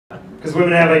because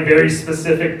women have like very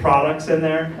specific products in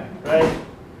there, right?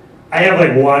 I have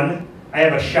like one. I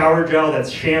have a shower gel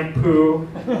that's shampoo,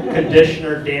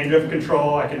 conditioner, dandruff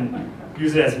control. I can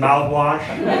use it as mouthwash.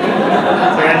 So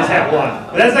I just have one.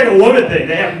 But that's like a woman thing.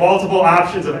 They have multiple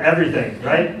options of everything,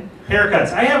 right?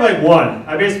 Haircuts. I have like one.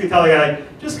 I basically tell the guy,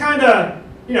 like, just kind of,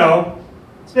 you know,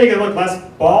 let's make it look less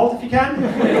bald if you can.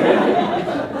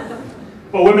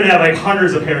 But women have like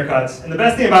hundreds of haircuts. And the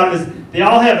best thing about it is they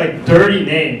all have like dirty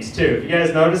names too. You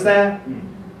guys notice that?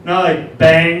 No, like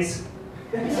bangs,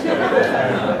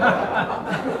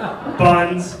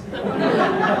 buns,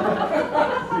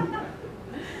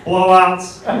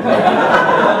 blowouts,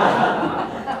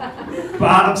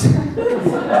 bobs. It's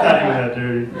not even that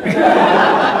dirty.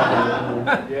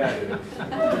 Yeah, it is.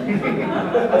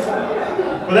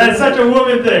 But that's such a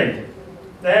woman thing.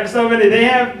 They have so many. They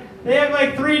have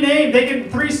like three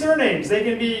names. Three surnames. They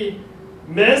can be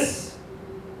Miss,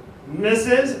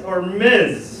 Mrs., or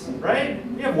Ms. Right?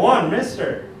 You have one,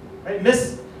 Mr. Right?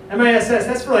 Miss, M-I-S-S.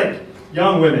 That's for like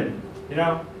young women. You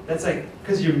know, that's like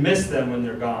because you miss them when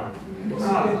they're gone.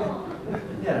 Oh,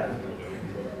 yeah.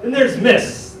 Then there's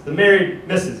Miss, the married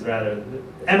Mrs. rather, the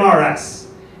MRS.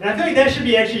 And I feel like that should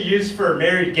be actually used for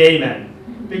married gay men,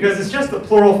 because it's just the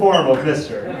plural form of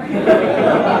Mr.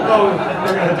 Oh,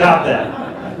 we're going to adopt that.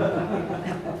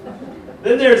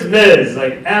 Then there's Ms.,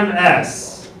 like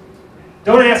MS.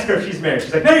 Don't ask her if she's married.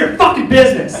 She's like, none of your fucking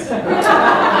business.